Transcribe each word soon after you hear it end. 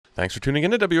Thanks for tuning in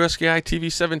to WSKI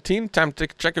TV 17. Time to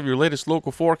take a check of your latest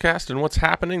local forecast and what's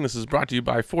happening. This is brought to you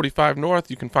by 45 North.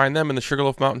 You can find them in the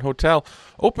Sugarloaf Mountain Hotel,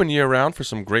 open year-round for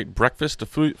some great breakfast to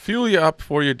fuel you up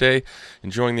for your day,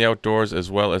 enjoying the outdoors,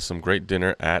 as well as some great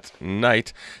dinner at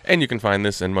night. And you can find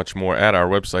this and much more at our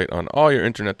website on all your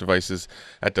internet devices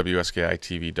at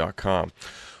WSKITV.com.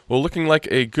 Well, looking like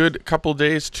a good couple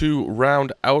days to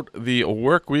round out the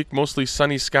work week. Mostly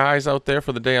sunny skies out there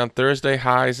for the day on Thursday.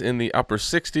 Highs in the upper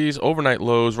 60s. Overnight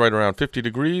lows right around 50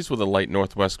 degrees with a light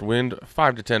northwest wind,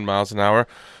 5 to 10 miles an hour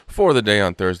for the day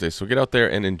on Thursday. So get out there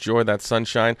and enjoy that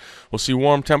sunshine. We'll see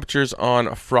warm temperatures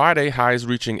on Friday. Highs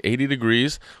reaching 80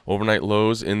 degrees. Overnight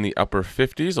lows in the upper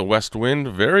 50s. A west wind,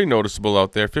 very noticeable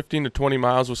out there. 15 to 20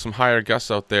 miles with some higher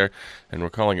gusts out there. And we're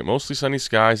calling it mostly sunny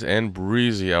skies and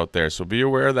breezy out there. So be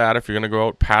aware of that if you're going to go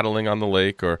out paddling on the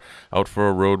lake or out for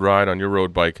a road ride on your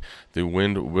road bike. The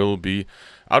wind will be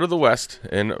out of the west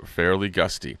and fairly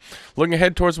gusty. Looking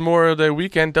ahead towards Memorial Day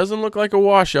weekend, doesn't look like a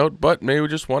washout, but maybe we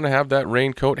just want to have that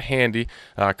raincoat handy.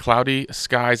 Cloudy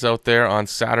skies out there on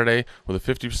Saturday with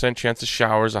a 50% chance of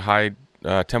showers, a high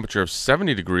temperature of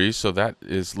 70 degrees, so that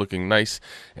is looking nice.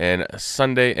 And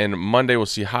Sunday and Monday we'll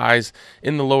see highs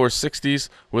in the lower 60s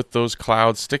with those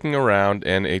clouds sticking around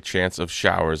and a chance of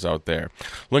showers out there.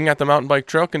 Looking at the mountain bike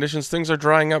trail conditions, things are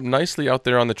drying up nicely out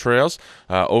there on the trails.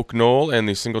 Oak Knoll and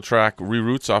the single track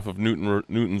reroutes off of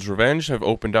Newton's Revenge have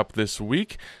opened up this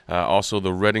week. Also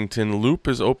the Reddington Loop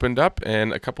is opened up,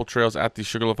 and a couple trails at the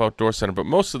Sugarloaf Outdoor Center, but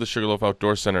most of the Sugarloaf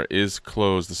Outdoor Center is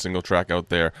closed, the single track out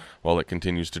there, while it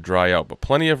continues to dry out. But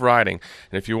plenty of riding.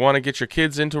 And if you want to get your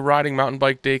kids into riding, mountain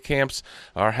bike day camps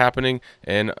are happening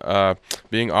and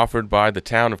being offered by the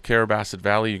town of Carrabasset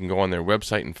Valley. You can go on their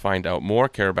website and find out more,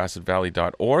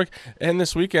 carrabassetvalley.org. And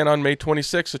this weekend on May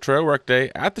 26th, a trail work day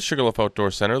at the Sugarloaf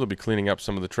Outdoor Center. They'll be cleaning up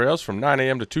some of the trails from 9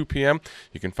 a.m. to 2 p.m.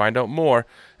 You can find out more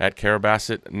at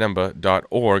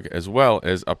carrabassetnemba.org, as well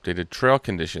as updated trail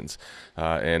conditions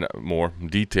and more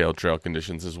detailed trail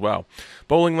conditions as well.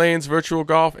 Bowling lanes, virtual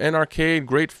golf, and arcade,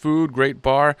 great food, great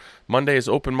bar. Monday is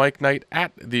open mic night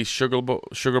at the Sugar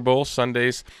Bowl.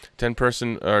 Sundays,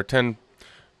 $10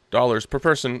 per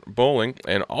person bowling.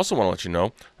 And also want to let you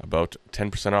know about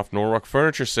 10% off Norwalk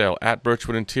furniture sale at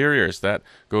Birchwood Interiors. That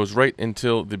goes right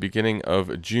until the beginning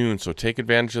of June, so take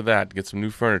advantage of that. Get some new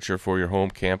furniture for your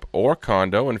home, camp, or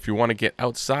condo. And if you want to get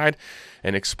outside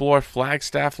and explore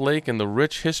Flagstaff Lake and the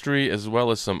rich history, as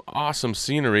well as some awesome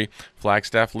scenery,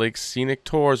 Flagstaff Lake Scenic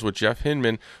Tours with Jeff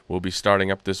Hinman will be starting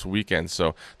up this weekend.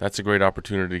 So that's a great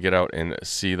opportunity to get out and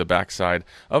see the backside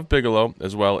of Bigelow,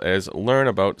 as well as learn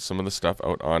about some of the stuff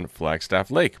out on Flagstaff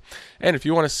Lake. And if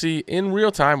you want to see in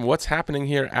real time what's happening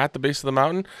here at the base of the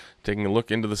mountain, taking a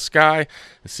look into the sky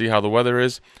and see how the weather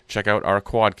is, check out our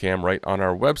quad cam right on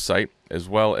our website, as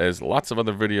well as lots of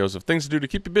other videos of things to do to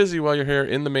keep you busy while you're here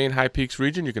in the main High Peaks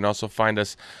region. You can also find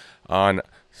us on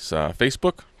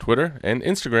Facebook, Twitter, and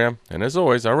Instagram. And as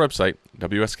always, our website,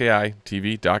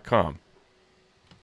 WSKITV.com.